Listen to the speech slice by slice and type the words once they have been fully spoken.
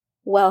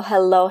Well,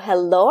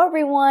 hello,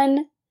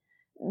 everyone.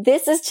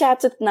 This is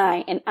Chats with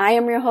Nye, and I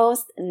am your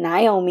host,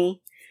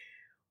 Naomi.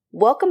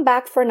 Welcome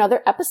back for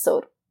another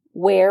episode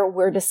where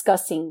we're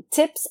discussing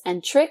tips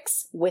and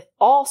tricks with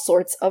all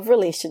sorts of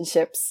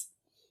relationships.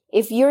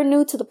 If you're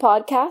new to the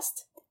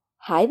podcast,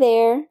 hi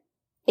there.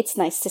 It's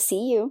nice to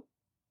see you.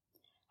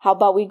 How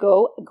about we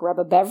go grab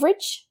a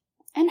beverage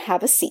and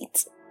have a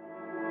seat?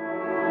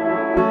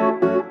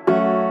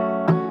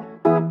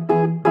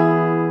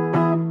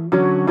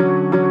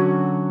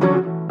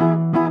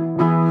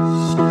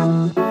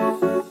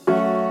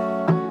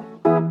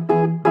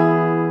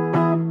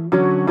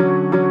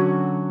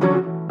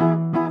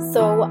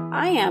 So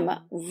I am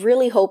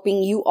really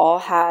hoping you all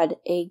had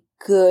a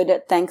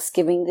good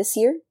Thanksgiving this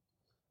year.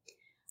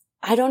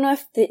 I don't know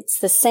if it's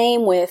the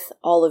same with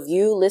all of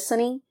you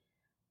listening,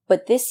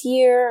 but this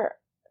year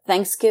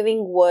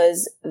Thanksgiving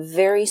was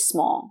very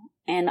small,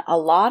 and a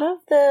lot of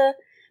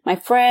my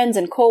friends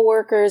and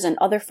coworkers and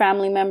other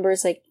family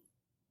members,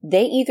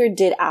 they either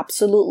did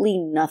absolutely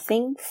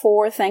nothing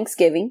for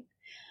Thanksgiving,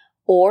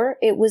 or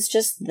it was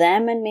just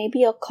them and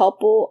maybe a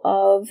couple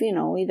of,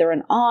 either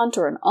an aunt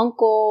or an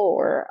uncle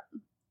or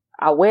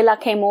abuela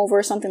came over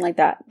or something like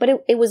that. But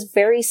it was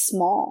very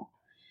small.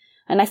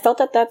 And I felt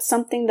that that's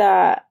something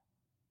that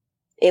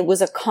it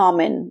was a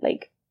common,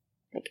 like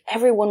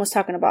everyone was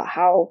talking about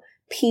how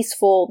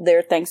peaceful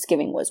their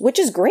Thanksgiving was, which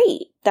is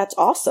great. That's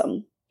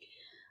awesome.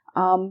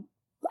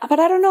 But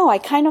I don't know. I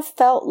kind of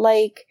felt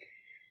like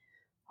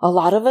a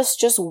lot of us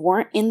just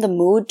weren't in the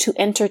mood to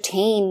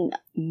entertain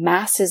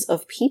masses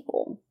of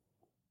people.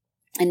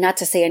 And not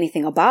to say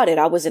anything about it,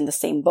 I was in the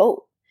same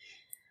boat.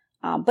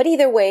 But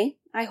either way,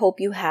 I hope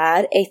you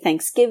had a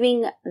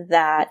Thanksgiving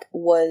that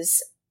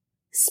was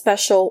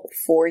special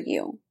for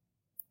you.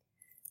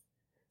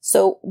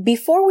 So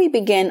before we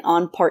begin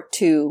on part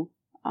 2,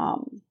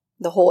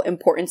 the whole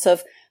importance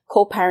of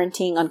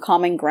co-parenting on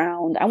common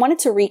ground, I wanted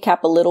to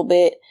recap a little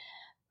bit,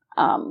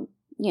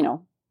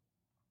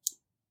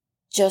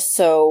 just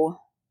so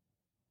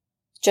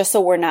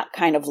we're not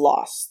kind of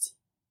lost.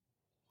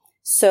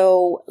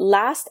 So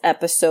last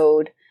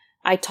episode,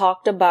 I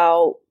talked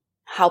about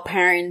how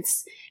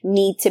parents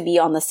need to be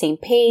on the same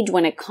page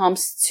when it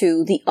comes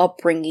to the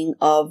upbringing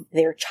of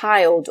their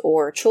child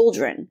or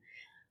children.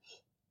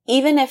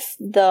 Even if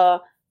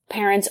the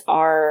parents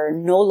are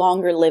no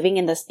longer living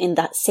in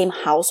that same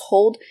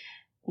household,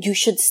 you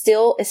should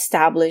still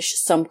establish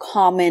some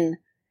common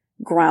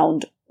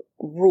ground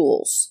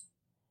rules.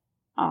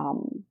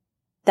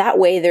 That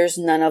way there's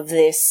none of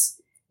this,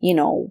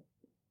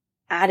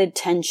 added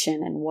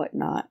tension and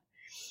whatnot.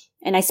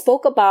 And I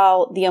spoke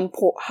about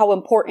how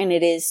important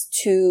it is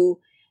to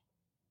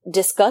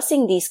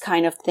discussing these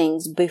kind of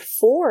things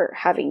before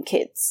having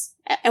kids.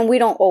 And we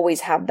don't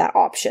always have that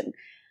option.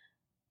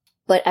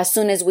 But as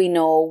soon as we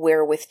know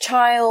we're with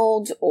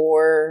child,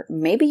 or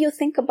maybe you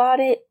think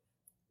about it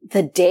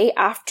the day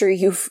after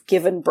you've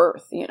given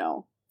birth,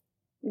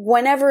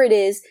 whenever it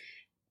is,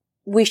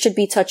 we should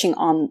be touching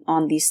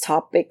on these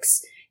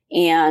topics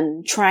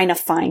and trying to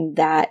find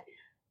that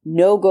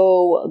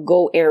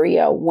go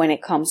area when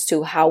it comes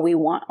to how we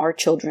want our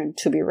children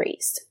to be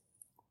raised.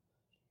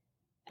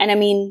 And I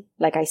mean,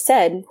 like I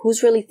said,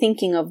 who's really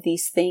thinking of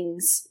these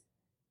things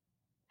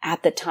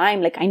at the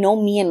time? I know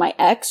me and my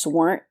ex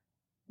weren't,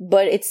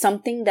 but it's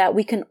something that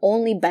we can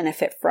only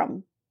benefit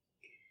from.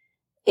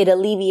 It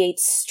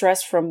alleviates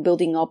stress from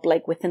building up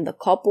within the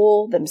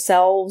couple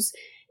themselves.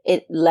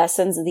 It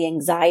lessens the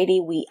anxiety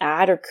we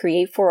add or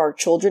create for our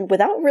children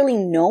without really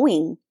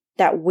knowing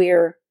that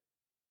we're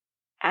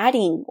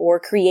adding or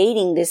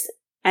creating this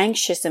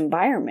anxious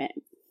environment.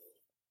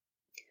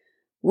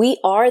 We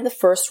are the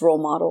first role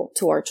model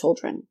to our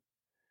children.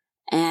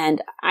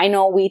 And I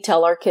know we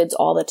tell our kids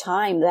all the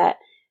time that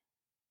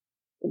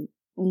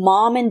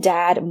mom and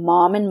dad,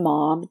 mom and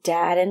mom,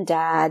 dad and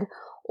dad,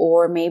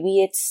 or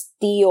maybe it's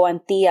tío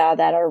and tía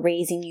that are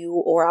raising you,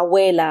 or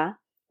abuela,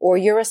 or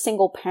you're a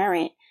single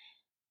parent.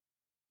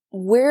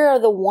 We're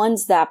the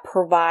ones that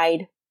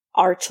provide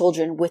our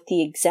children with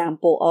the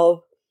example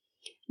of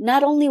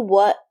not only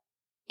what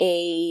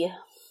a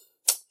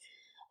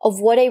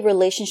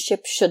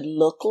relationship should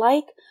look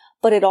like,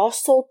 but it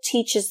also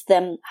teaches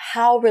them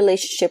how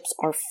relationships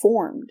are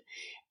formed.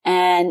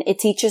 And it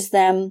teaches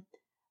them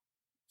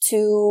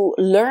to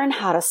learn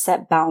how to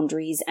set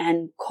boundaries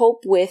and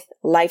cope with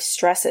life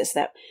stresses,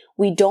 that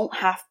we don't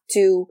have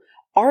to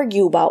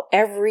argue about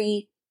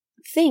everything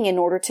in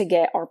order to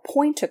get our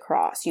point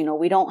across.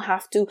 We don't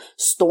have to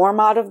storm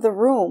out of the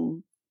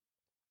room.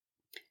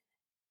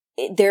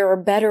 There are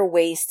better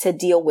ways to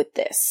deal with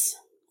this,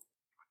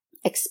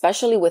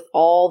 especially with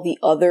all the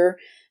other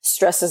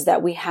stresses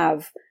that we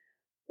have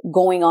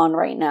going on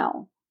right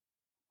now.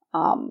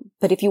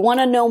 But if you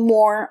want to know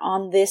more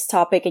on this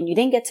topic and you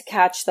didn't get to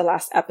catch the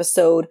last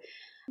episode,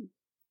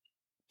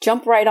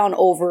 jump right on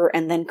over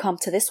and then come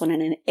to this one,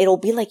 and it'll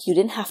be like you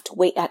didn't have to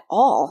wait at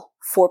all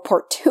for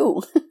part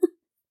 2.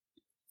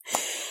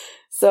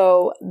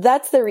 So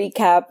that's the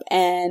recap,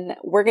 and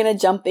we're going to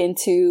jump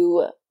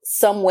into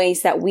some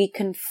ways that we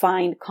can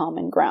find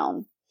common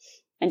ground.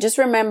 And just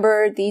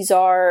remember, these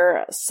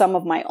are some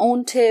of my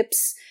own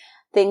tips,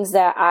 things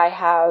that I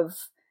have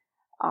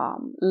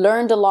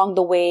learned along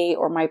the way,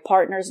 or my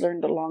partners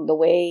learned along the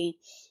way,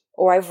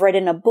 or I've read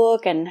in a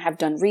book and have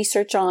done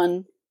research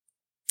on.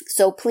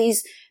 So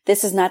please,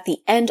 this is not the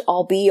end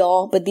all be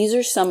all, but these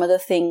are some of the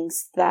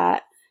things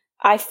that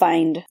I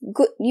find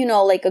good,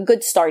 like a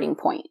good starting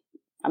point.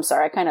 I'm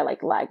sorry, I kind of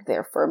lagged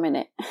there for a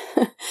minute.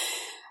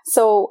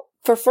 So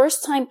for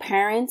first time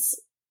parents,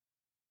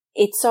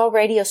 it's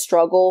already a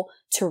struggle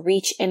to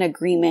reach an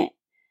agreement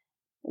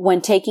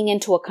when taking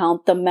into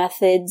account the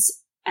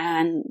methods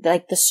and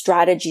the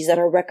strategies that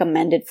are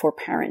recommended for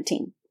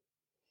parenting.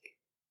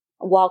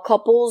 While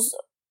couples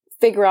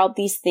figure out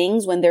these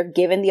things when they're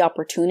given the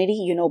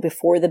opportunity,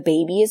 before the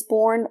baby is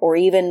born or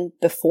even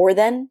before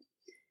then,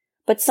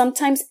 but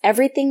sometimes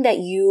everything that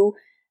you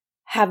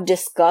have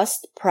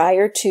discussed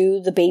prior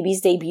to the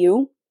baby's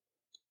debut,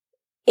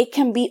 it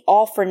can be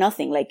all for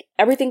nothing.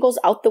 Everything goes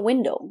out the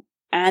window,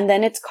 and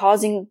then it's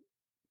causing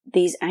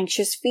these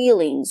anxious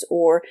feelings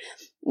or,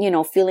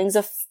 feelings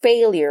of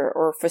failure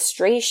or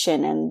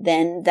frustration. And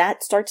then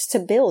that starts to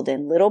build,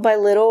 and little by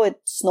little, it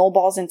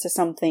snowballs into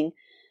something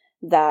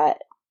that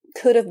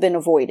could have been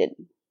avoided.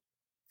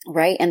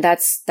 Right. And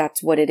that's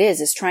what it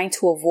is trying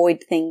to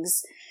avoid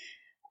things,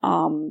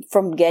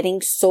 from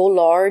getting so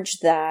large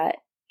that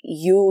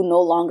you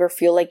no longer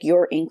feel like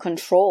you're in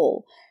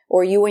control,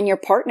 or you and your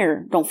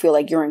partner don't feel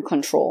like you're in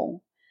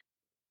control.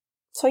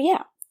 So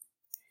yeah.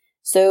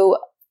 So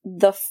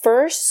the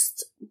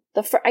first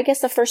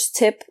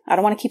tip, I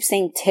don't want to keep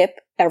saying tip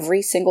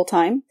every single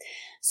time.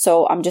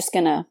 So I'm just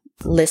going to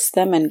list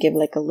them and give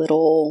a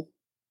little,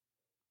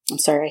 I'm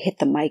sorry, I hit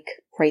the mic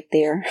right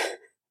there.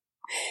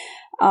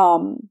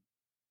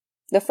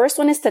 The first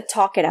one is to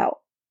talk it out,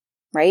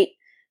 right?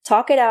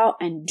 Talk it out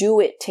and do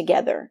it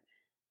together.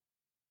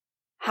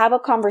 Have a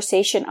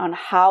conversation on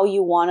how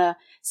you want to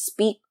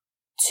speak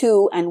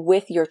to and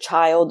with your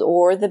child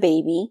or the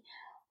baby.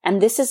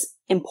 And this is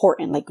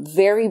important,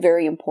 very,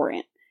 very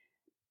important.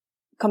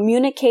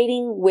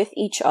 Communicating with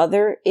each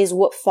other is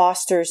what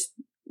fosters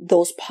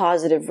those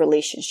positive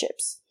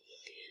relationships.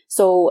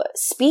 So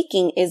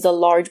speaking is a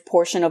large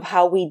portion of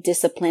how we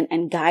discipline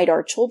and guide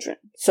our children.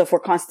 So if we're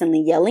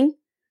constantly yelling,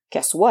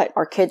 guess what?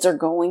 Our kids are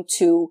going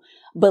to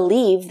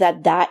believe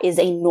that is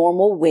a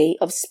normal way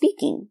of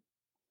speaking.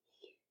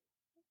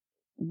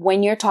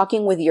 When you're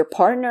talking with your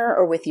partner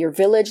or with your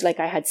village, like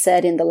I had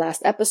said in the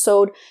last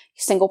episode,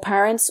 single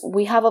parents,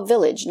 we have a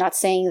village. Not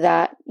saying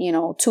that,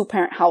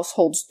 2-parent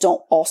households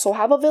don't also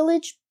have a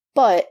village,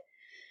 but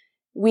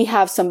we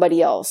have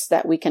somebody else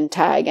that we can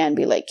tag and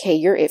be like, hey,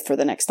 you're it for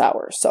the next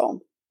hour.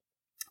 So,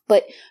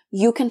 but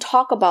you can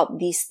talk about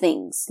these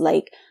things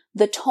like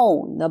the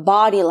tone, the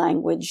body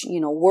language,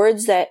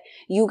 words that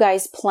you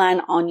guys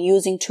plan on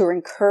using to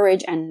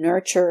encourage and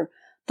nurture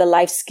the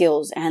life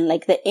skills and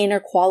the inner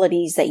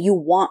qualities that you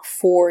want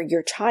for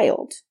your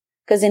child.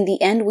 Because in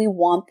the end, we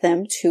want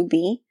them to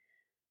be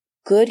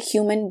good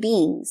human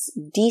beings,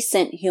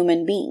 decent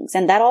human beings.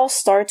 And that all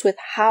starts with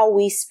how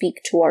we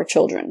speak to our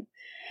children.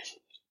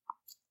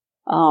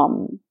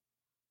 The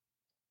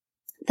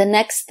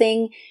next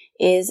thing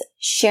is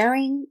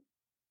sharing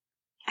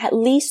at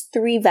least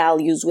 3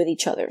 values with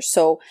each other.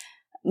 So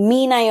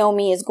me,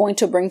 Naomi, is going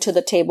to bring to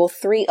the table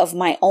 3 of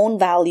my own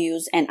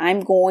values, and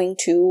I'm going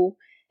to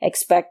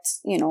expect,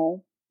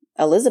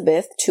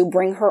 Elizabeth to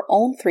bring her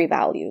own 3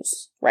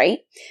 values, right?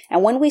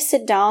 And when we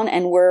sit down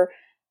and we're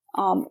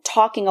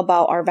talking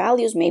about our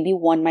values, maybe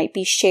one might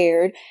be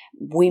shared.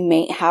 We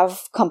may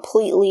have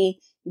completely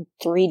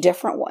 3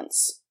 different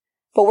ones.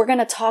 But we're going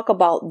to talk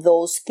about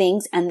those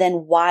things and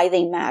then why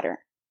they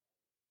matter.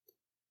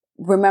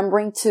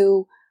 Remembering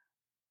to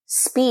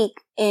speak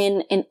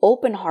in an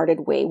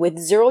open-hearted way with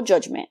 0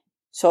 judgment.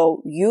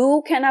 So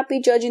you cannot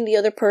be judging the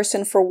other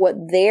person for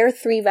what their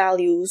 3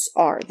 values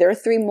are. Their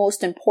 3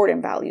 most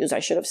important values, I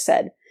should have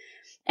said.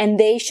 And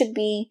they should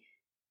be,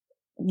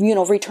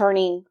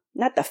 returning,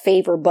 not the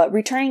favor, but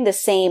returning the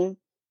same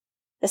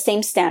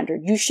standard.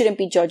 You shouldn't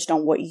be judged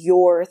on what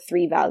your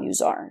 3 values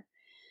are.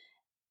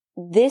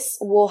 This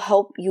will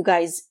help you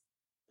guys,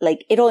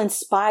 it'll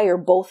inspire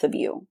both of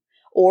you,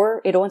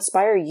 or it'll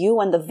inspire you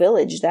and the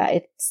village that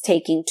it's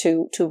taking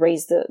to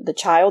raise the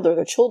child or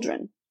the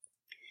children.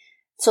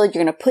 So you're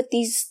going to put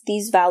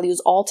these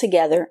values all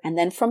together, and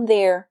then from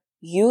there,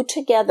 you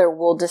together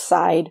will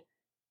decide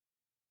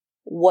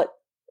what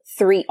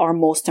 3 are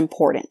most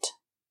important.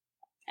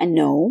 And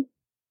no,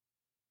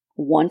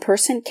 one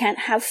person can't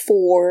have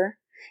 4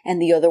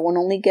 and the other one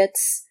only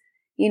gets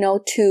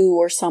 2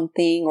 or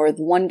something, or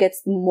one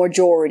gets the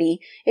majority.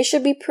 It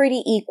should be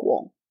pretty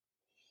equal.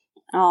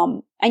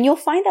 And you'll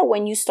find that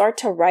when you start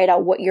to write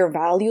out what your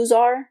values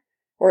are,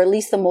 or at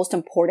least the most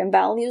important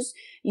values,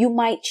 you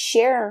might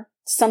share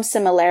some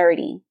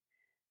similarity.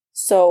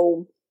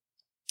 So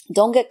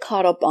don't get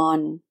caught up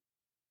on,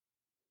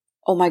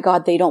 oh my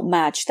God, they don't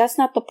match. That's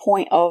not the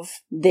point of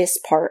this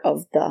part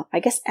of the,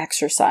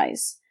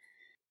 exercise.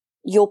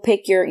 You'll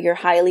pick your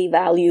highly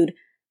valued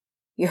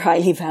your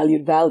highly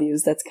valued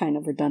values. That's kind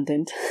of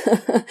redundant.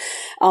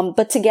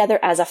 But together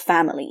as a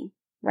family,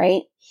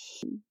 right?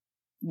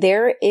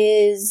 There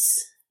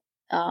is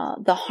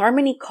the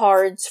Harmony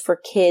cards for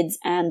kids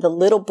and the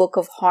Little Book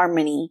of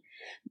Harmony.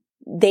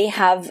 They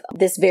have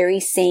this very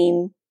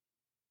same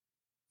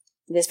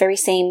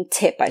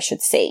tip, I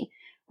should say,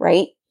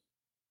 right?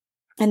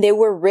 And they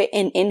were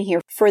written in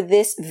here for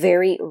this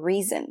very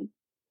reason.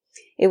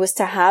 It was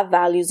to have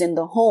values in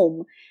the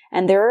home.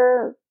 And there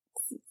are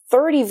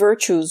 30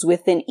 virtues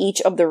within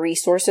each of the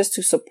resources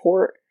to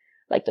support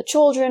like the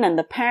children and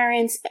the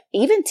parents,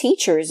 even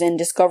teachers, in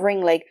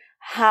discovering like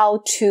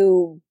how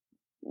to,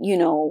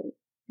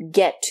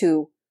 get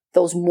to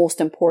those most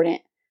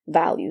important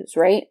values,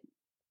 right?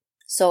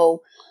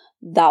 So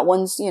that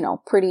one's,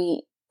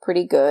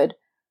 pretty good.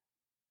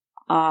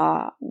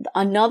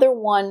 Another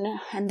one,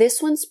 and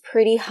this one's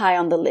pretty high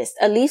on the list,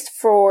 at least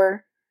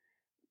for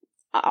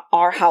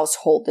our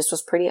household. This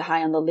was pretty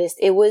high on the list.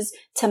 It was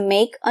to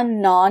make a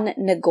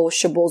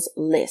non-negotiables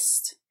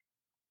list,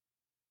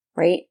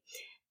 right?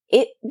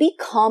 It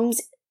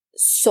becomes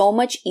so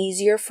much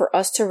easier for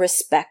us to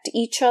respect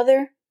each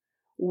other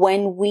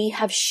when we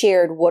have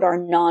shared what our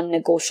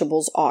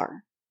non-negotiables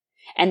are,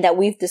 and that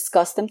we've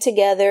discussed them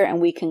together, and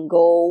we can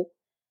go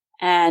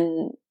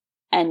and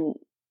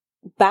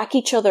back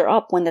each other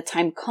up when the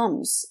time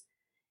comes.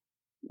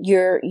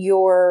 You're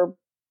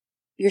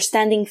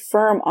standing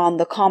firm on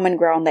the common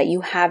ground that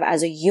you have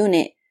as a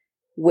unit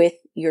with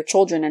your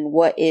children, and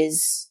what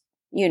is,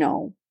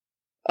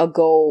 a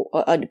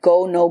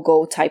go, no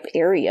go type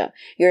area.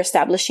 You're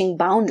establishing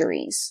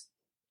boundaries.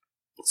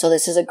 So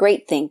this is a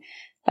great thing.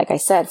 Like I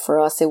said, for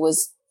us, it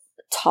was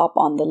top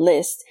on the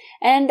list.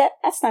 And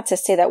that's not to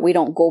say that we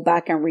don't go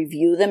back and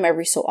review them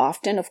every so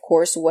often. Of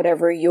course,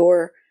 whatever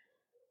your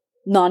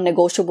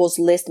non-negotiables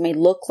list may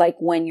look like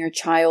when your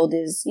child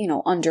is,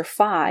 under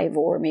 5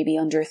 or maybe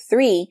under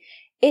 3,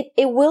 it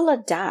will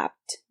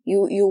adapt.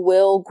 You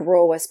will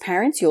grow as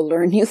parents. You'll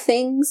learn new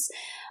things.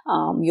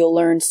 You'll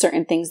learn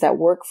certain things that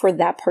work for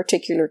that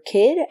particular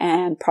kid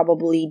and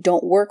probably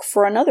don't work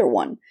for another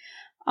one.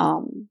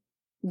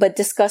 But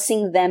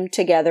discussing them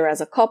together as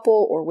a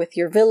couple or with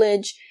your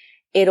village,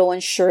 it'll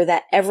ensure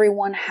that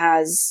everyone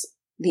has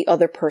the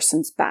other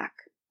person's back.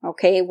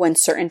 Okay. When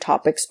certain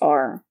topics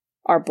are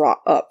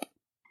brought up,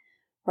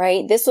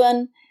 right? This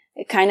one,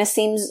 it kind of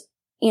seems,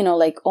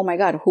 like, oh my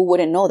God, who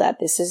wouldn't know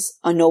that? This is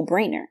a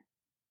no-brainer.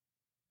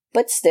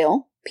 But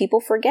still,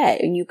 people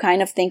forget, and you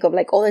kind of think of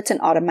like, oh, it's an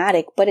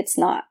automatic, but it's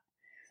not.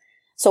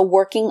 So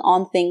working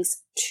on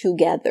things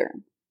together.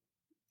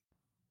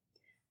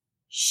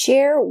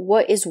 Share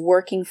what is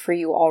working for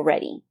you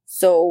already.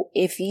 So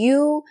if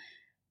you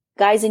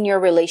guys in your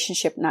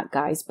relationship, not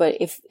guys, but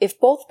if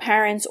both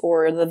parents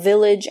or the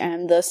village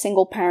and the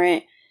single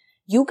parent,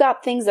 you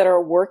got things that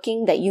are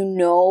working that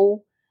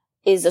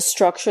is a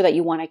structure that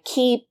you want to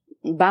keep,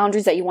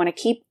 boundaries that you want to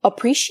keep,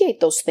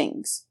 appreciate those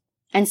things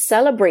and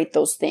celebrate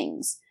those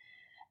things.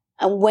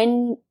 And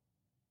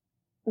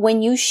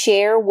when you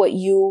share what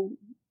you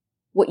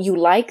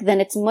like,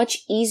 then it's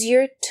much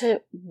easier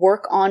to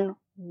work on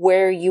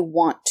where you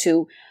want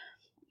to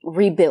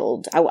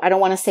rebuild. I don't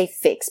want to say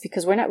fix,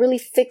 because we're not really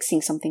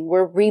fixing something.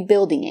 We're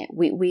rebuilding it.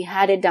 We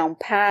had it down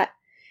pat.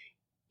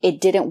 It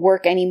didn't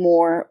work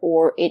anymore,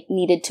 or it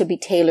needed to be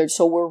tailored.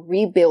 So we're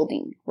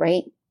rebuilding,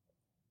 right?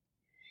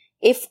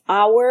 If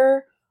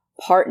our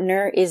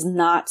partner is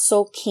not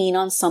so keen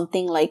on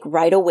something like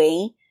right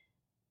away,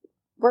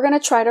 we're going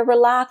to try to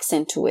relax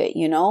into it.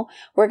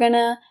 We're going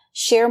to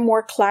share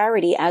more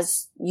clarity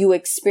as you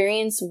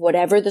experience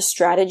whatever the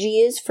strategy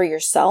is for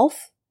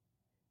yourself.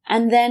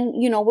 And then,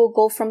 we'll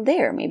go from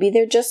there. Maybe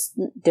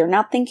they're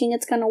not thinking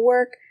it's going to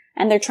work,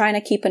 and they're trying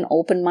to keep an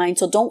open mind.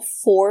 So don't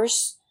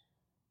force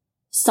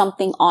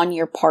something on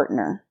your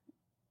partner.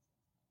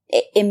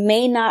 It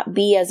may not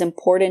be as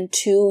important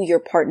to your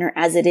partner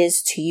as it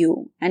is to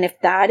you. And if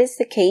that is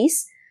the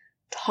case,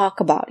 talk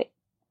about it.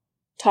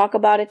 Talk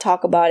about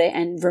it,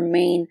 and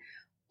remain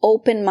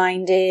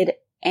open-minded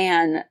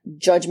and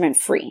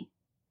judgment-free,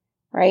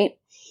 right?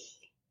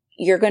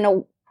 You're going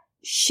to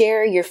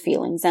share your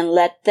feelings and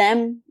let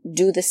them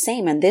do the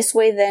same. And this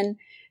way, then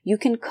you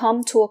can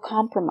come to a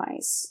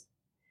compromise.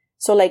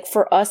 So like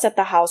for us at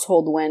the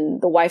household, when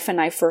the wife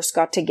and I first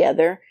got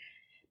together,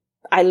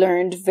 I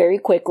learned very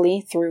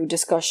quickly through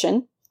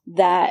discussion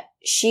that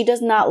she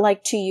does not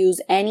like to use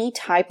any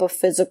type of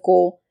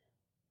physical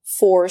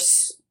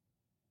force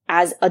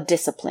as a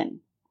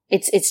discipline.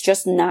 It's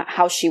just not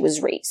how she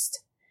was raised.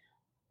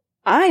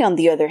 I, on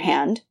the other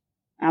hand,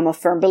 am a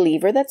firm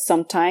believer that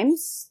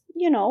sometimes,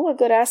 a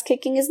good ass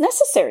kicking is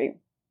necessary,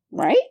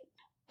 right?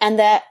 And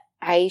that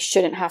I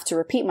shouldn't have to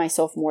repeat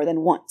myself more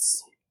than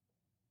once.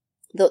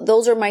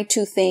 Those are my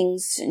two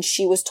things, and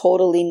she was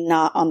totally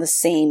not on the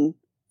same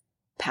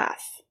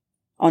path.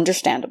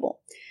 Understandable.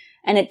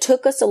 And it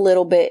took us a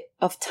little bit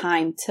of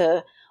time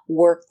to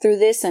work through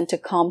this and to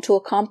come to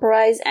a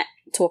compromise,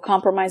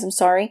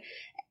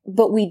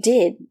 but we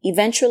did.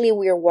 Eventually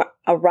we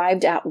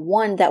arrived at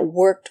one that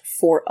worked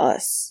for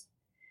us.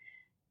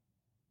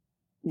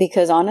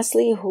 Because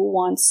honestly, who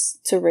wants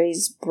to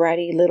raise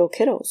bratty little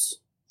kiddos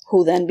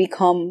who then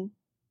become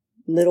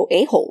little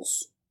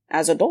a-holes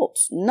as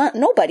adults?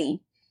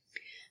 Nobody.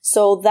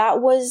 So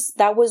that was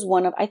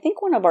I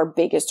think one of our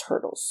biggest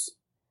hurdles.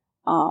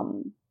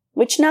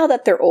 Which now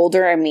that they're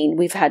older, I mean,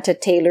 we've had to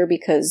tailor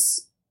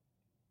because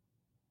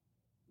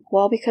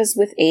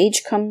with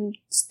age comes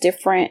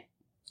different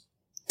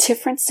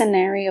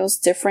scenarios,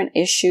 different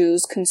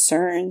issues,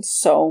 concerns.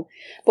 So,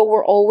 but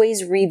we're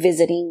always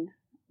revisiting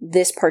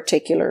this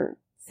particular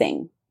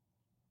thing.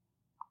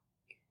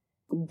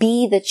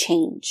 Be the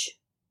change.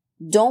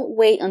 Don't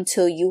wait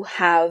until you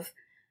have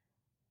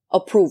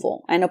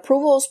approval. And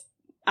approvals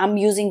I'm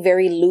using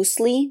very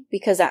loosely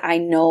because I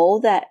know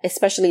that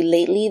especially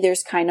lately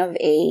there's kind of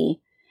a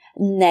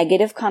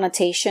negative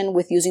connotation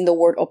with using the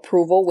word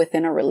approval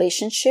within a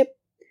relationship.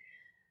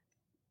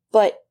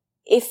 But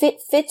if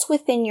it fits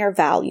within your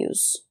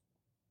values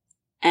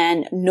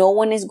and no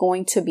one is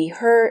going to be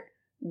hurt,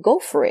 go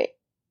for it.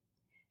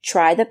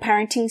 Try the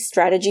parenting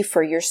strategy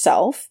for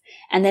yourself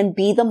and then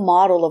be the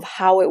model of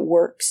how it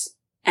works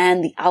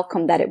and the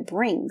outcome that it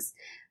brings.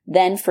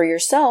 Then for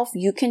yourself,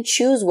 you can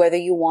choose whether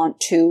you want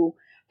to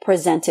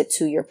present it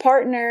to your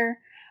partner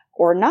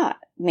or not.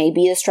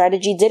 Maybe the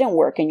strategy didn't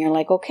work and you're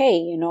like, okay,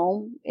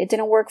 it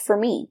didn't work for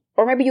me.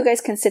 Or maybe you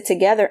guys can sit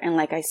together and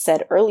like I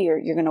said earlier,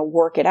 you're going to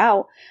work it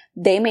out.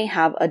 They may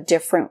have a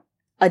different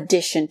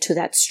addition to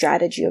that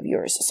strategy of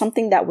yours,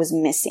 something that was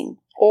missing.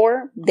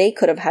 Or they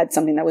could have had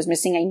something that was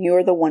missing and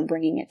you're the one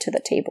bringing it to the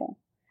table.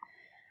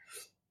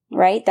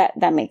 Right?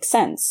 That makes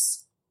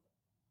sense.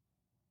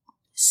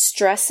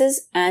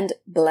 Stresses and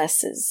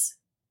blesses.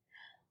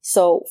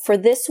 So for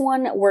this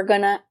one, we're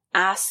going to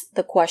ask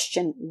the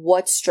question,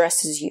 what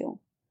stresses you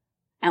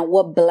and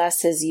what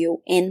blesses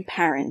you in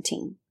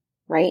parenting,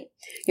 right?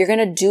 You're going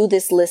to do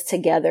this list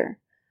together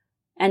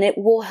and it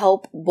will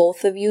help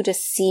both of you to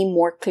see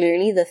more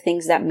clearly the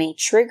things that may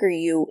trigger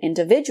you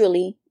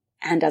individually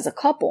and as a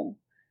couple.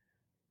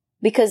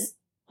 Because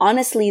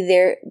honestly,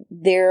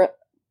 they're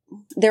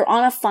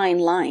on a fine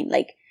line.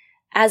 Like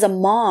as a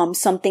mom,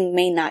 something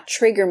may not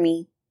trigger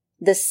me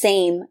the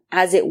same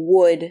as it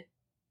would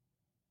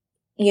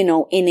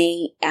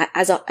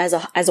as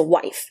a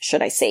wife,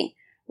 should I say,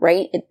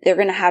 right? They're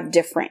going to have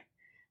different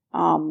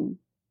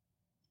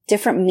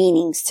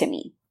meanings to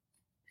me.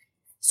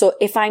 So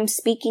if I'm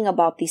speaking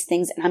about these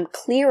things and I'm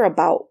clear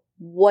about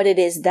what it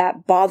is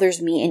that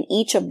bothers me in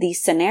each of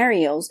these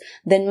scenarios,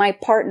 then my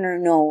partner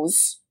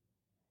knows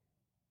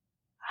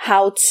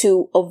how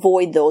to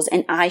avoid those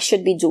and I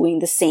should be doing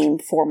the same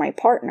for my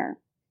partner.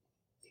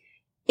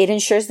 It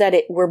ensures that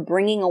we're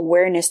bringing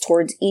awareness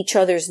towards each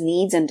other's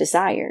needs and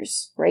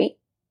desires, right?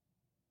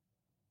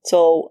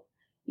 So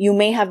you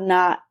may have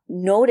not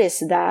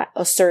noticed that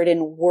a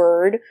certain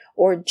word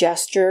or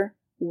gesture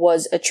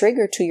was a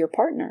trigger to your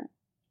partner,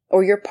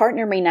 or your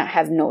partner may not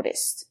have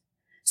noticed.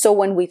 So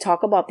when we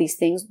talk about these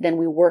things, then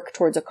we work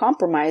towards a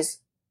compromise,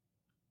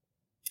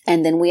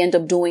 and then we end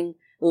up doing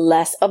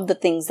less of the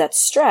things that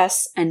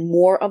stress and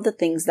more of the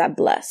things that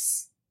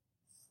bless.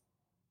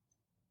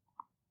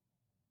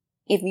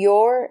 If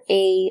you're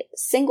a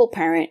single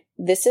parent,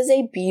 this is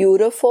a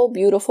beautiful,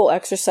 beautiful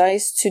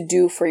exercise to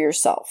do for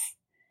yourself.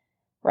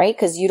 Right?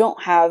 Because you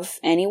don't have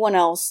anyone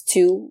else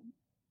to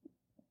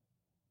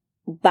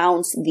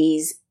bounce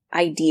these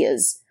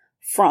ideas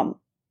from.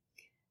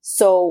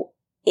 So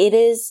it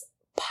is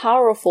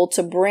powerful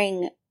to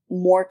bring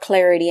more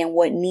clarity on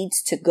what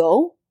needs to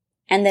go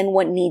and then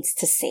what needs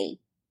to stay,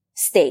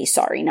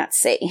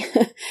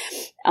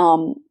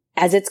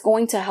 as it's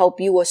going to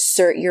help you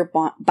assert your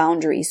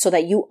boundaries so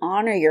that you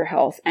honor your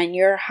health and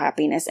your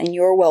happiness and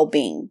your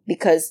well-being.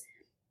 Because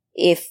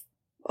if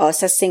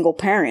us as single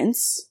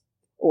parents,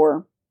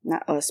 or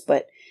not us,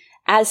 but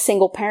as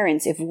single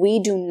parents, if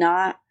we do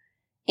not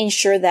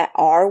ensure that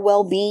our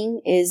well-being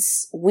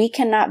we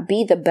cannot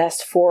be the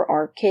best for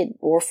our kid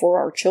or for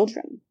our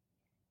children.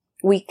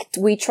 We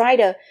try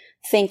to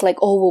think like,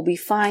 oh, we'll be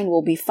fine.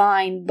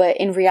 But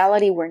in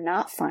reality, we're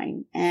not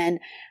fine.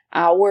 And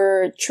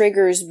our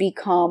triggers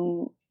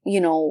become,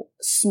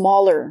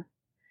 smaller.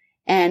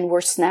 And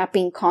we're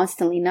snapping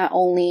constantly, not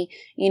only,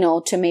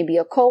 to maybe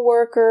a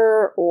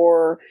coworker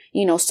or,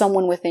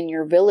 someone within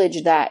your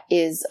village that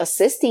is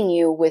assisting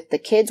you with the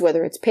kids,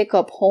 whether it's pick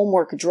up,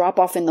 homework, drop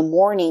off in the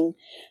morning.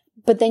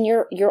 But then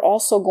you're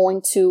also it's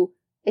going to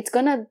it's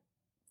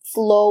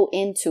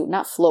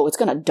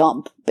going to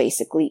dump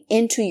basically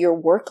into your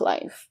work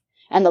life.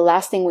 And the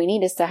last thing we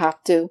need is to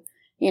have to,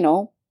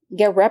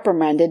 get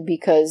reprimanded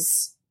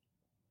because,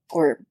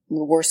 or in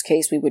the worst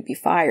case, we would be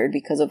fired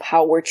because of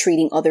how we're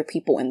treating other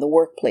people in the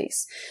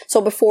workplace.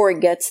 So before it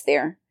gets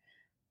there,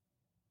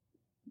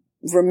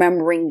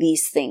 remembering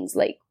these things,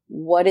 like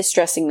what is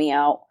stressing me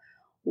out?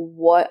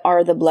 What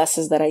are the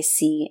blessings that I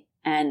see?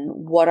 And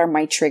what are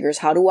my triggers?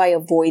 How do I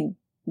avoid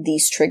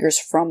these triggers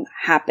from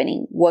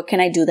happening? What can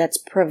I do that's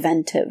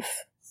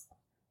preventive?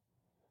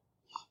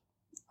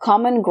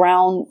 Common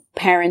ground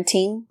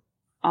parenting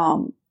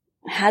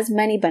has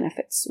many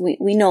benefits.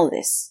 We know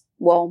this.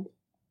 Well,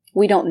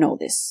 we don't know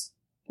this,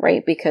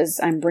 right? Because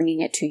I'm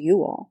bringing it to you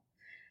all.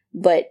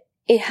 But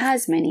it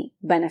has many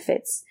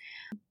benefits,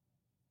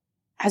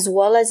 as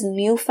well as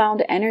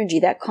newfound energy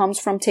that comes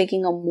from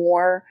taking a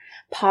more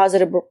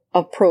positive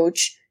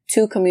approach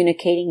to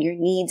communicating your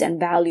needs and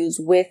values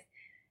with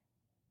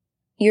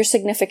your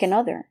significant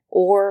other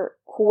or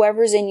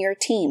whoever's in your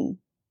team.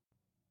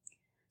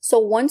 So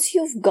once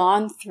you've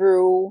gone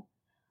through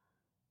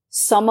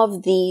some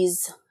of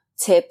these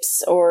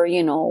tips or,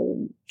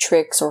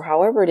 tricks or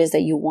however it is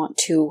that you want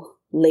to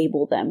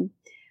label them,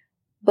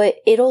 but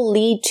it'll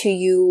lead to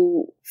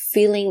you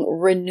feeling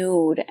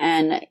renewed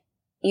and,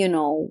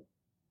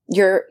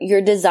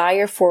 your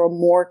desire for a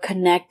more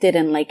connected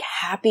and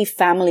happy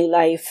family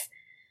life.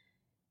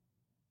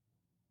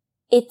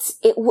 It's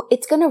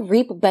going to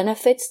reap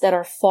benefits that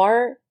are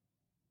far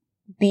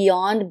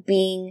beyond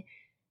being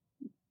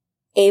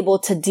able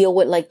to deal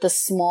with the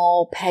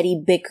small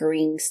petty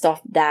bickering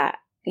stuff that,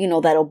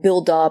 that'll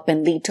build up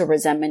and lead to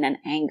resentment and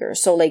anger.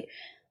 So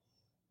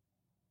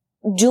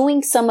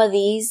doing some of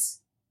these,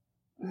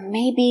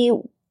 maybe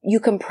you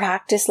can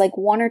practice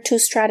 1 or 2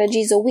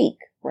 strategies a week,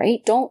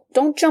 right?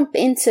 Don't jump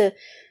into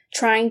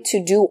trying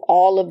to do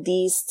all of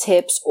these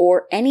tips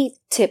or any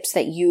tips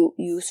that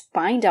you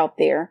find out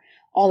there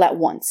all at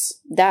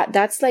once.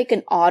 That's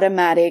an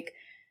automatic,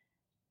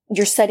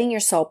 you're setting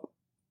yourself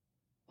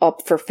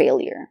up for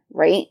failure,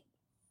 right?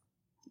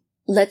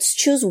 Let's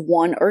choose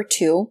 1 or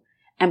 2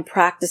 and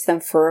practice them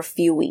for a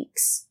few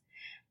weeks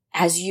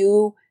as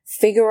you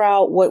figure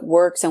out what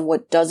works and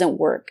what doesn't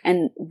work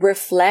and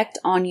reflect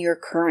on your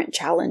current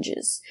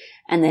challenges,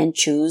 and then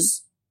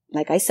choose,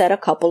 like I said, a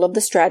couple of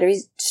the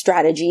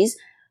strategies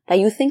that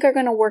you think are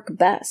going to work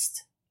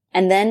best,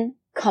 and then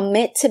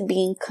commit to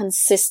being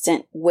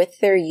consistent with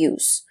their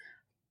use.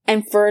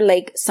 And for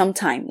some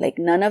time,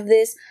 none of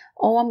this,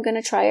 I'm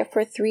going to try it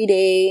for 3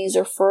 days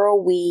or for a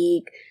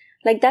week.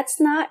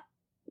 That's not,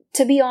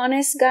 to be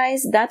honest,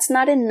 guys, that's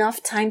not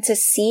enough time to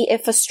see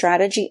if a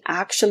strategy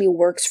actually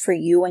works for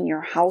you and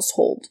your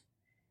household.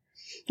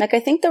 I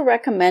think the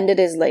recommended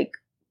is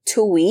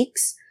 2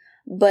 weeks,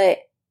 but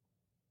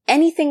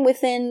anything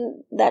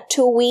within that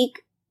 2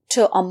 week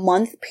to a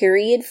month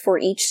period for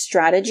each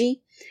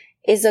strategy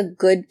is a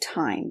good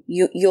time.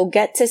 You'll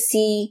get to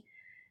see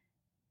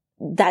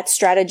that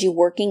strategy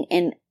working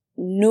in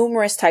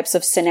numerous types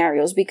of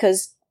scenarios,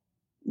 because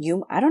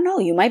you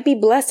might be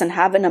blessed and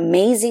have an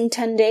amazing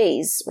 10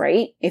 days,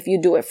 right? If you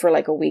do it for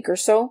a week or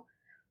so.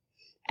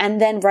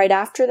 And then right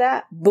after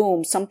that,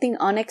 boom, something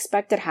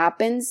unexpected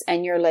happens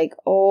and you're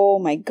oh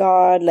my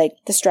God,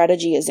 the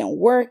strategy isn't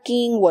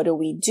working. What do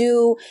we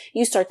do?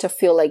 You start to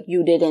feel like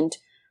you didn't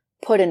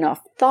put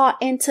enough thought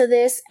into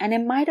this. And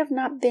it might have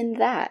not been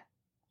that.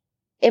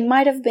 It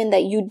might have been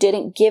that you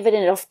didn't give it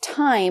enough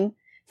time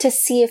to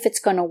see if it's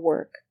going to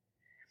work.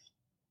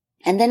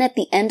 And then at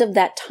the end of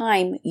that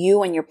time,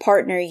 you and your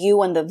partner,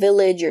 you and the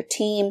village, your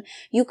team,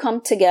 you come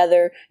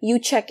together, you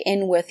check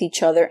in with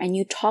each other, and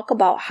you talk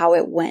about how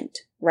it went,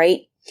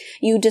 right?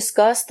 You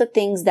discuss the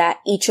things that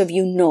each of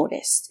you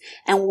noticed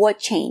and what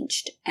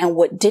changed and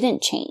what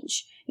didn't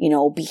change.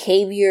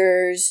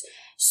 Behaviors,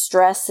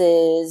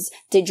 stresses,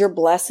 did your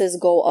blesses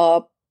go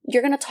up?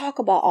 You're going to talk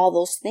about all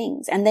those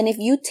things. And then if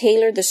you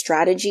tailor the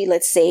strategy,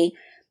 let's say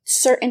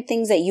certain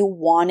things that you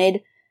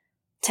wanted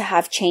to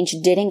have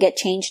changed didn't get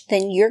changed,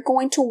 then you're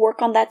going to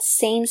work on that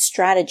same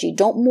strategy.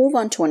 Don't move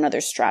on to another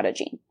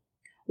strategy.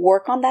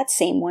 Work on that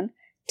same one,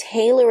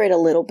 tailor it a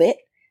little bit,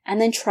 and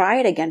then try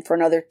it again for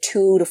another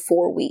 2 to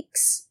 4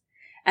 weeks.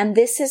 And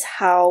this is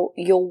how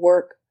you'll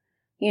work,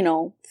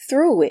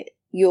 through it.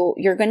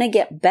 You're going to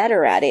get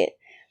better at it.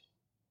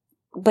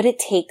 But it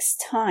takes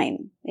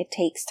time. It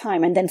takes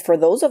time. And then for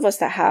those of us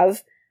that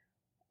have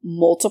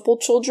multiple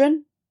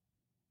children,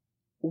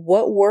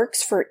 what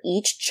works for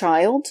each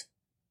child,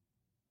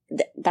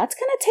 that's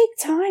going to take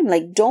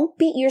time. Don't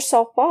beat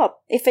yourself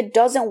up if it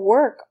doesn't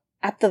work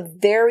at the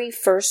very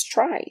first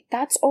try.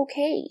 That's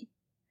okay.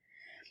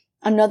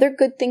 Another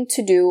good thing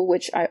to do,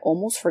 which I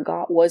almost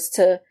forgot, was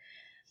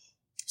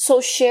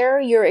so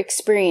share your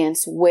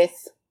experience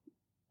with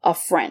a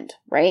friend,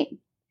 right?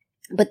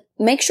 But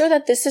make sure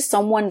that this is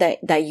someone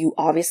that you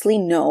obviously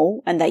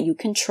know and that you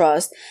can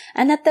trust,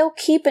 and that they'll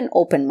keep an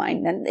open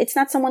mind. And it's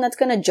not someone that's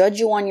going to judge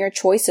you on your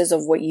choices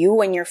of what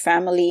you and your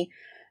family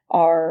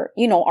are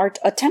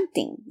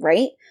attempting,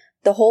 right?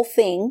 The whole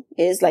thing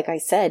is, like I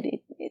said,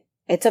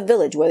 it's a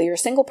village. Whether you're a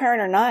single parent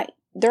or not,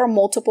 there are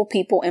multiple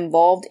people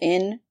involved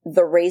in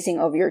the raising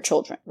of your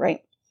children,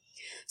 right?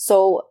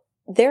 So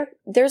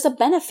there's a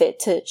benefit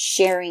to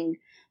sharing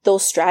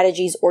those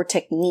strategies or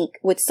technique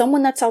with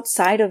someone that's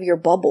outside of your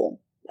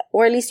bubble,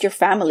 or at least your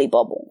family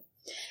bubble.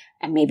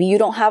 And maybe you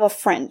don't have a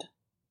friend,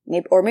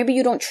 or maybe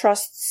you don't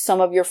trust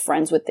some of your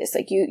friends with this.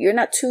 You're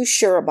not too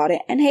sure about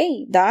it. And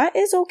hey, that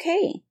is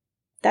okay.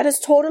 That is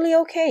totally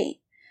okay.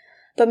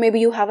 But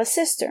maybe you have a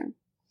sister,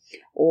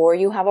 or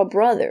you have a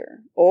brother,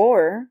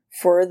 or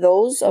for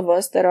those of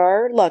us that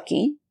are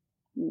lucky,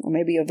 or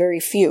maybe a very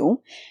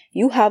few,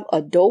 you have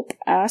a dope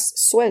ass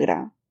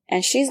suegra,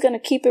 and she's going to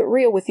keep it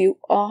real with you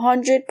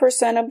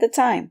 100% of the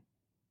time.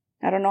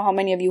 I don't know how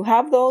many of you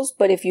have those,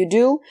 but if you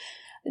do,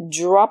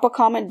 drop a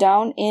comment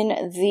down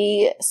in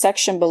the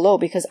section below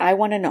because I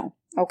want to know,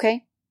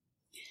 okay?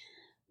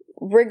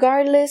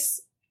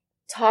 Regardless,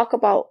 talk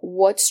about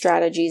what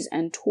strategies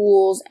and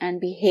tools and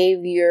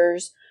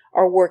behaviors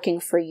are working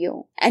for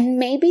you. And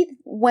maybe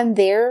when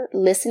they're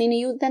listening to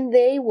you, then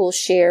they will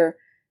share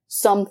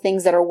some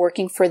things that are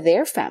working for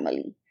their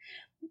family.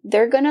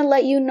 They're going to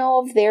let you know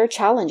of their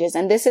challenges.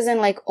 And this isn't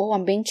like, oh,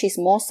 I'm being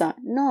chismosa.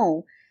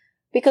 No,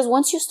 because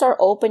once you start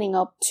opening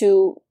up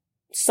to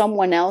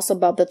someone else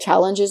about the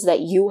challenges that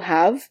you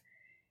have,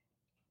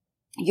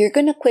 you're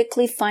going to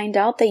quickly find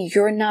out that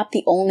you're not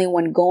the only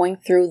one going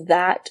through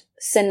that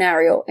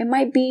scenario. It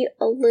might be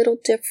a little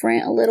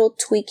different, a little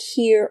tweak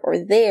here or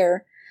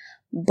there,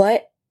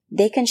 but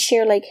they can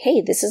share like,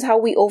 hey, this is how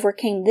we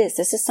overcame this.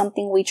 This is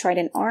something we tried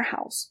in our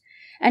house.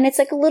 And it's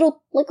like a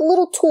little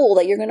tool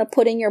that you're going to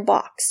put in your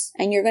box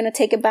and you're going to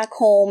take it back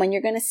home and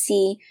you're going to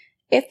see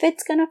if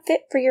it's going to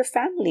fit for your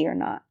family or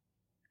not,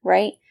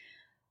 right?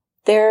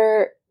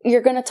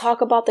 You're going to talk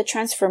about the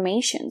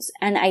transformations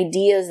and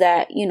ideas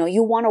that,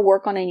 you want to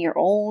work on in your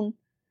own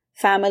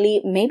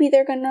family. Maybe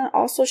they're going to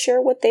also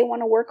share what they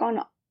want to work on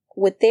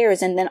with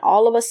theirs. And then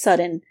all of a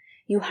sudden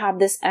you have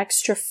this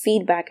extra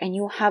feedback and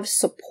you have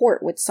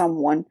support with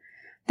someone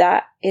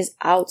that is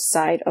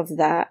outside of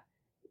that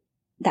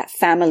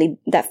family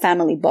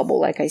bubble.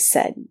 Like I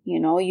said,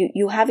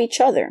 you have each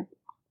other.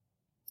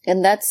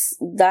 And that's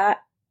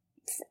that,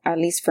 at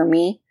least for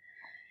me,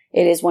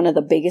 it is one of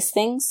the biggest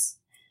things.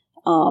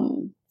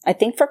 I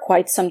think for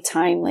quite some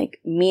time, like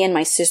me and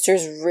my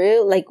sisters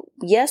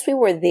yes, we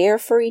were there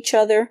for each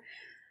other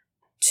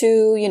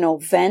to,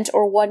 vent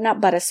or whatnot.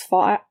 But as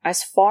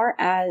far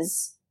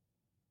as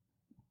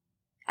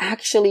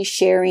actually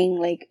sharing,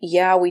 like,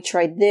 yeah, we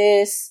tried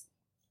this.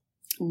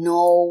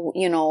 No,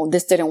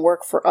 this didn't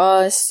work for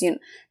us.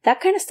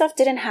 That kind of stuff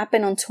didn't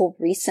happen until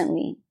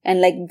recently. And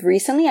like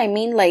recently, I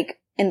mean like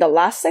in the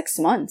last 6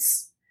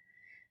 months.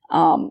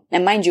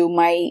 And mind you,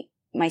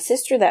 my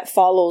sister that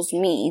follows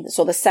me,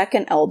 so the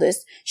second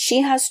eldest,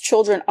 she has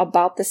children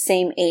about the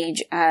same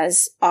age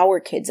as our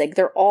kids. Like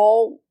they're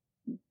all,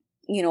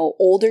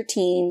 older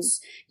teens,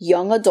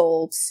 young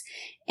adults.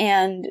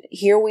 And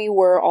here we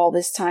were all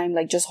this time,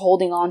 like just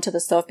holding on to the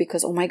stuff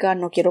because, oh my God,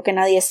 no quiero que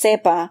nadie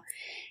sepa.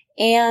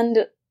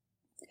 And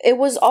it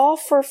was all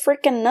for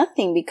freaking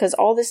nothing because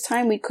all this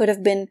time we could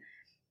have been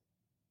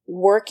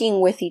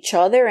working with each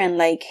other and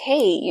like,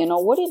 hey,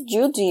 what did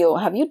you do?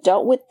 Have you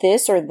dealt with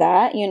this or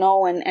that?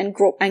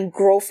 And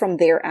grow from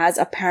there as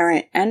a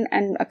parent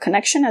and a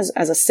connection as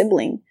a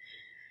sibling,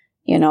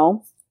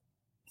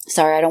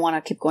 Sorry, I don't want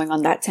to keep going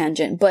on that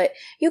tangent, but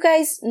you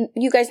guys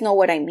know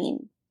what I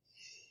mean.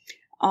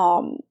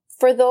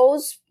 For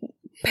those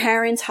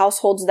parents,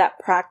 households that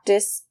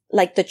practice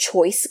like the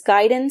choice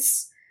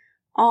guidance,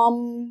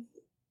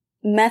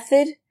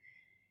 method,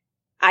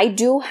 I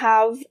do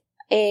have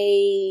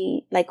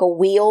a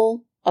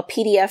wheel, a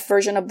PDF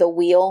version of the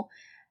wheel.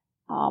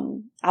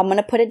 I'm going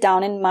to put it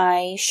down in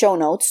my show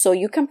notes so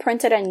you can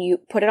print it and you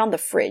put it on the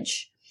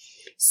fridge.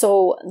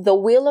 So the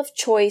wheel of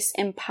choice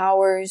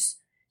empowers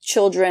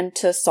children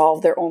to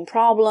solve their own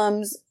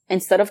problems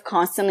instead of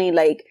constantly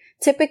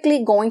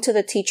typically going to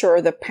the teacher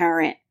or the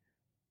parent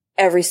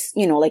every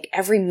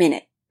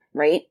minute,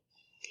 right?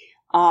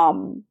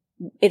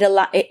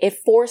 It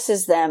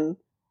forces them,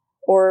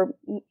 or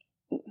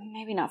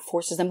maybe not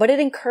forces them, but it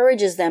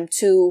encourages them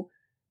to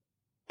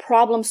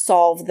problem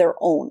solve their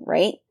own,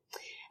 right?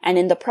 And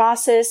in the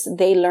process,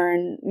 they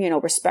learn,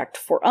 respect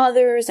for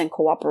others and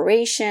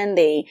cooperation.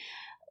 They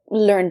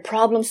learn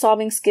problem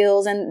solving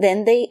skills, and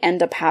then they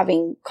end up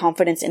having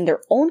confidence in their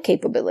own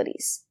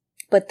capabilities.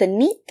 But the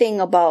neat thing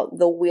about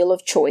the wheel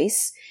of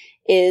choice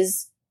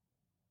is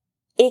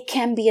it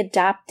can be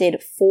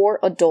adapted for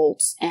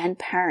adults and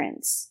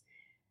parents.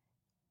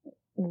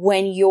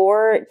 When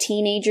your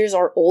teenagers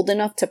are old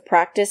enough to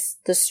practice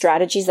the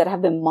strategies that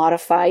have been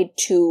modified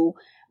to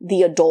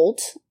the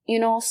adult,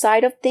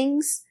 side of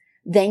things,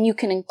 then you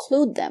can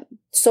include them.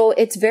 So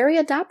it's very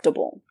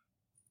adaptable.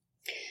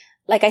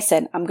 Like I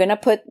said, I'm going to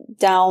put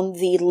down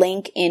the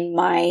link in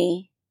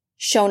my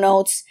show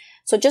notes.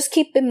 So just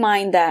keep in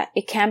mind that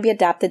it can be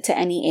adapted to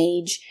any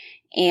age,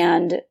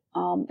 and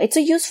it's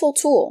a useful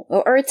tool,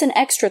 or it's an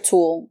extra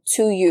tool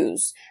to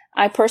use.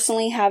 I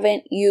personally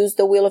haven't used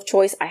the wheel of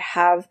choice. I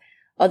have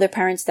other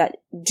parents that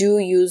do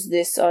use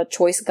this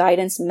choice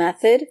guidance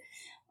method.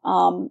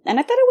 And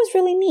I thought it was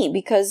really neat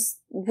because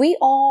we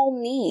all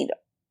need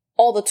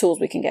all the tools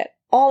we can get,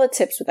 all the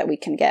tips that we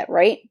can get,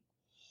 right?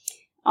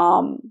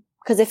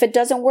 Because if it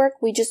doesn't work,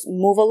 we just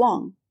move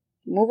along,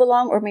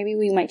 or maybe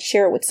we might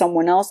share it with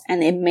someone else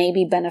and it may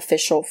be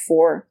beneficial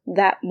for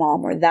that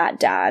mom or that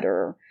dad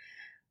or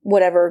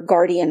whatever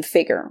guardian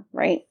figure,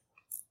 right?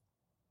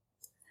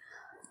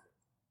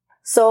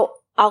 So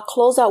I'll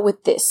close out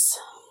with this.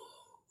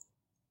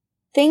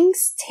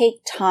 Things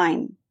take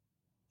time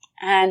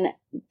and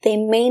they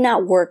may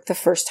not work the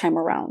first time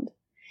around.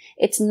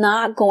 It's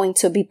not going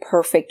to be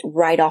perfect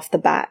right off the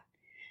bat.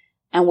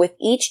 And with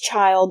each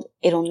child,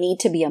 it'll need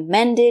to be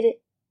amended,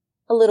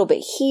 a little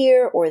bit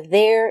here or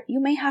there.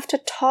 You may have to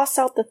toss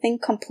out the thing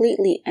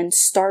completely and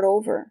start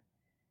over.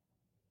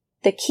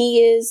 The key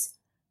is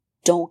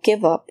don't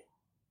give up.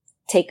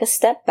 Take a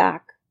step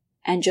back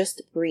and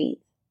just breathe,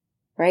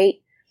 right?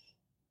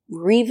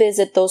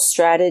 Revisit those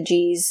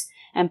strategies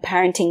and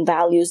parenting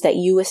values that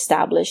you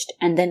established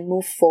and then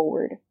move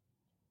forward.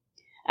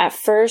 At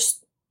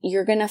first,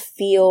 you're going to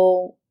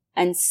feel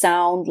and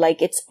sound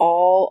like it's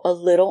all a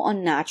little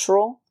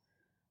unnatural,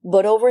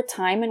 but over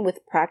time and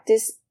with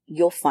practice,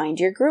 you'll find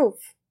your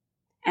groove.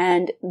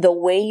 And the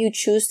way you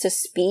choose to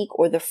speak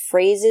or the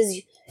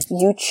phrases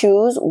you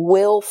choose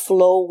will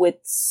flow with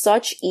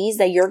such ease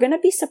that you're going to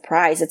be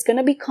surprised. It's going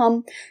to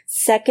become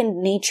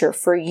second nature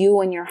for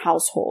you and your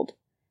household.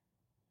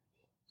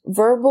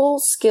 Verbal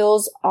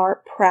skills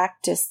are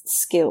practiced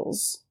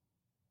skills.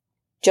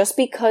 Just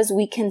because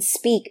we can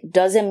speak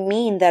doesn't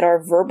mean that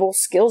our verbal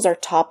skills are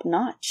top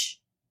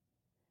notch.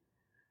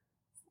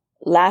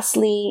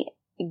 Lastly,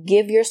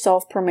 give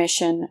yourself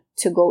permission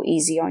to go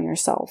easy on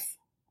yourself.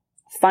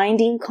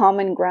 Finding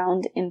common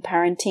ground in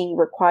parenting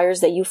requires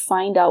that you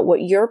find out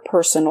what your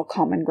personal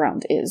common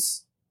ground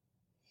is.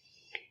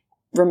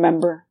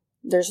 Remember,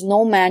 there's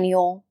no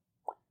manual.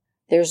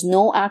 There's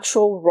no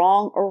actual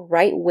wrong or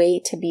right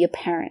way to be a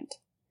parent.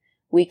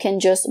 We can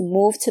just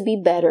move to be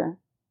better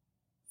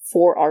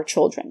for our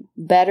children,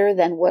 better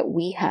than what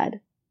we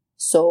had.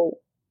 So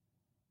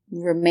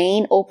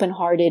remain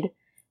open-hearted,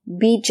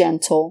 be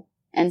gentle,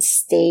 and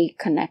stay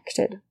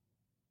connected.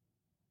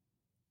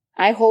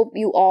 I hope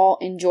you all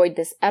enjoyed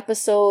this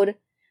episode.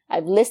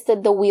 I've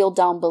listed the wheel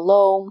down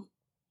below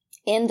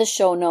in the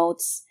show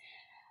notes.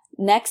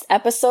 Next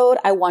episode,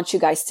 I want you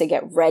guys to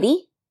get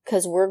ready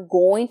because we're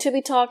going to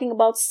be talking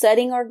about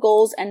setting our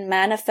goals and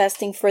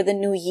manifesting for the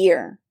new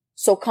year.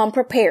 So come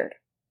prepared.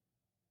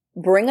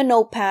 Bring a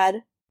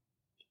notepad.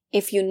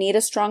 If you need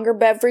a stronger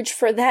beverage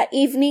for that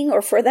evening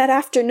or for that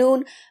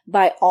afternoon,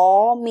 by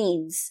all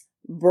means,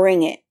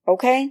 bring it,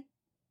 okay?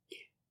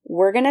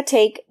 We're going to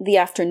take the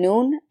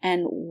afternoon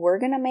and we're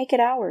going to make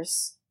it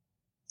ours.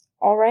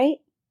 All right?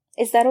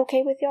 Is that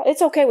okay with y'all?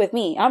 It's okay with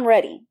me. I'm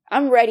ready.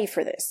 I'm ready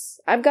for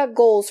this. I've got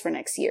goals for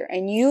next year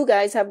and you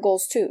guys have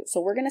goals too. So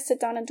we're going to sit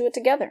down and do it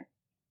together.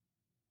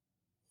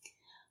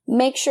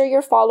 Make sure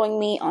you're following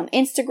me on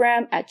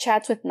Instagram at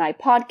Chats with Nye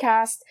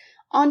Podcast,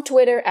 on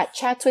Twitter at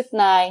Chats with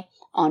Nye,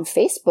 on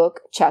Facebook,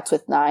 Chats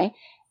with Nye.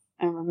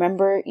 And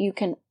remember, you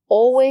can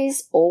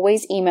always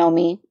email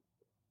me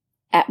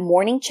at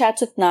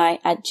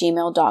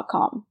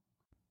morningchatswithnye@gmail.com.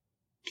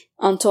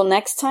 Until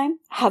next time,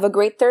 have a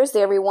great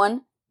Thursday,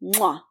 everyone.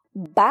 Mwah.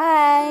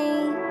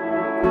 Bye.